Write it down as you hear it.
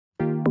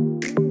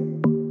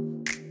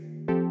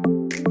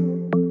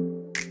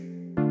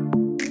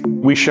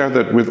We share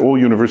that with all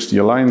university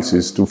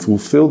alliances to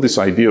fulfill this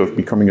idea of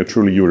becoming a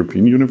truly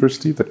European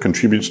university that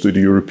contributes to the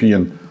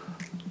European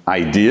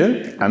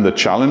idea and the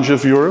challenge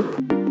of Europe.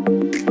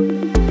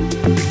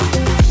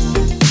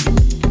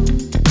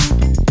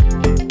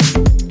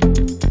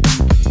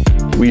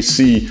 We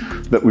see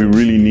that we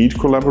really need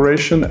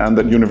collaboration and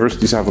that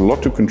universities have a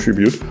lot to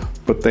contribute,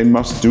 but they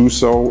must do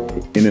so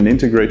in an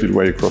integrated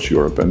way across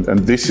Europe. And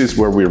this is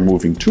where we're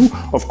moving to,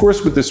 of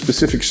course, with the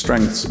specific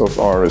strengths of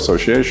our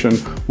association,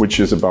 which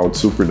is about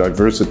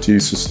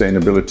superdiversity,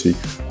 sustainability,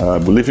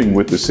 living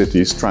with the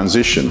cities,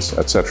 transitions,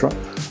 etc.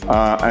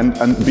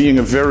 And being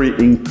a very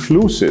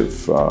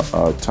inclusive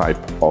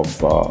type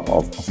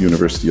of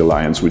university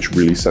alliance, which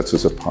really sets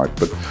us apart.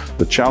 But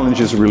the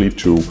challenge is really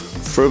to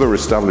further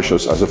establish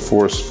us as a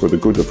force for the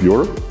good of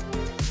Europe.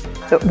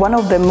 One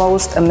of the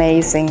most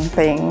amazing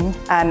things,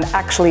 and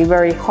actually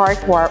very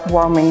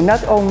heartwarming,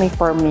 not only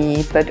for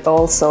me, but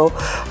also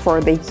for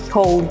the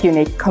whole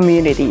UNIC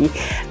community,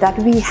 that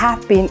we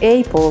have been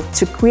able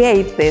to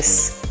create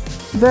this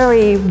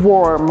very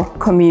warm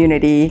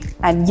community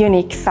and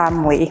UNIC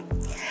family.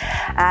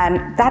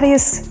 And that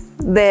is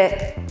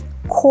the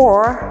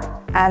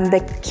core and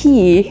the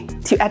key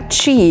to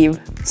achieve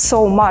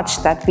so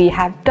much that we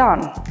have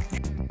done.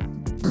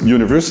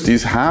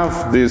 Universities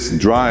have this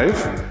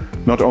drive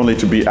not only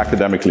to be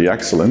academically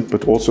excellent,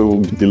 but also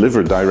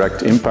deliver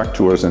direct impact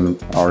to us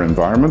and our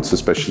environments,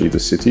 especially the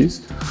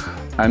cities.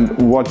 And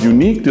what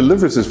UNIC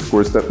delivers is, of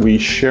course, that we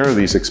share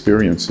these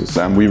experiences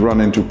and we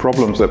run into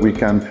problems that we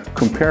can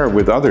compare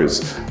with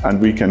others, and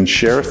we can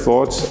share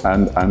thoughts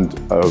and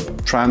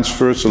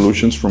transfer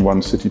solutions from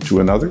one city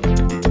to another.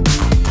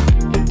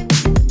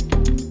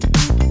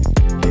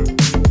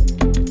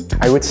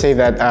 I would say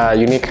that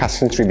UNIC has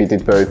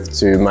contributed both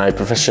to my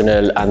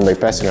professional and my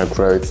personal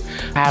growth.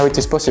 How it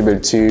is possible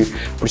to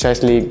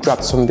precisely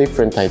grab some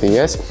different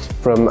ideas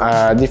from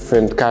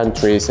different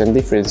countries and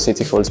different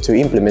city halls to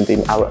implement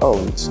in our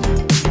own.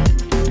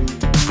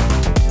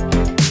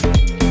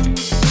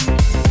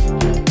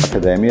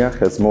 Academia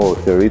has more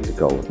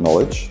theoretical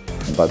knowledge,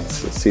 but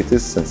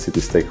cities and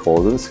city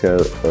stakeholders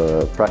have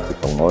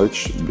practical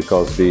knowledge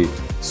because we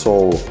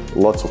solve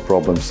lots of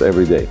problems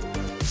every day.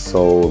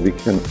 So we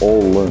can all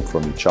learn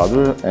from each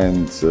other,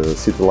 and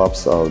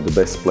CityLabs are the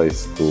best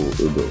place to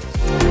do it.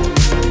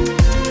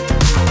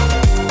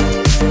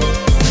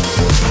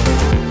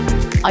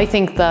 I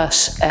think that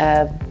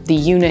the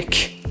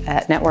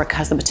UNIC network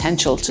has the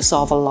potential to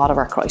solve a lot of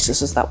our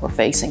crises that we're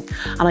facing.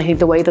 And I think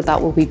the way that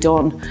that will be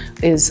done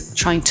is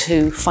trying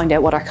to find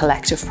out what our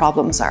collective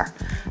problems are,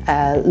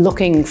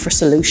 looking for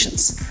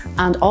solutions,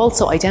 and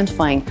also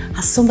identifying,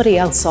 has somebody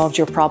else solved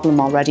your problem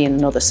already in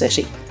another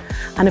city?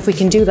 And if we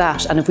can do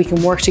that, and if we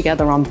can work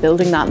together on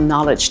building that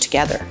knowledge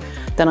together,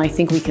 then I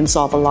think we can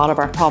solve a lot of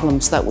our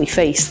problems that we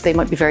face. They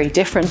might be very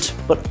different,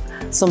 but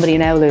somebody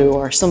in Oulu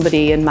or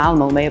somebody in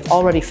Malmo may have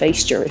already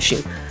faced your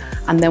issue.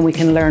 And then we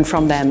can learn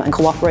from them and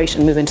cooperate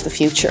and move into the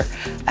future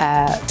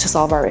to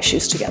solve our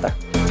issues together.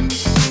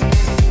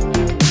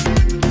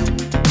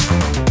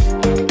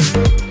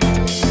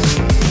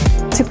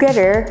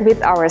 Together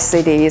with our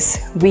cities,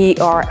 we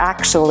are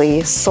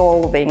actually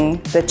solving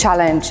the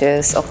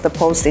challenges of the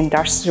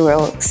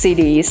post-industrial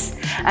cities,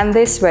 and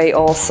this way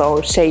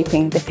also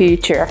shaping the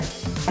future.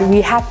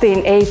 We have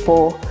been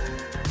able,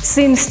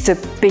 since the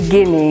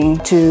beginning,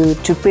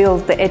 to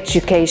build the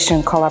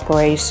education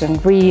collaboration,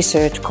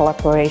 research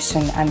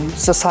collaboration, and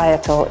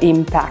societal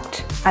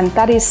impact. And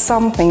that is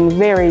something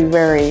very,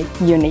 very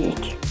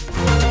unique.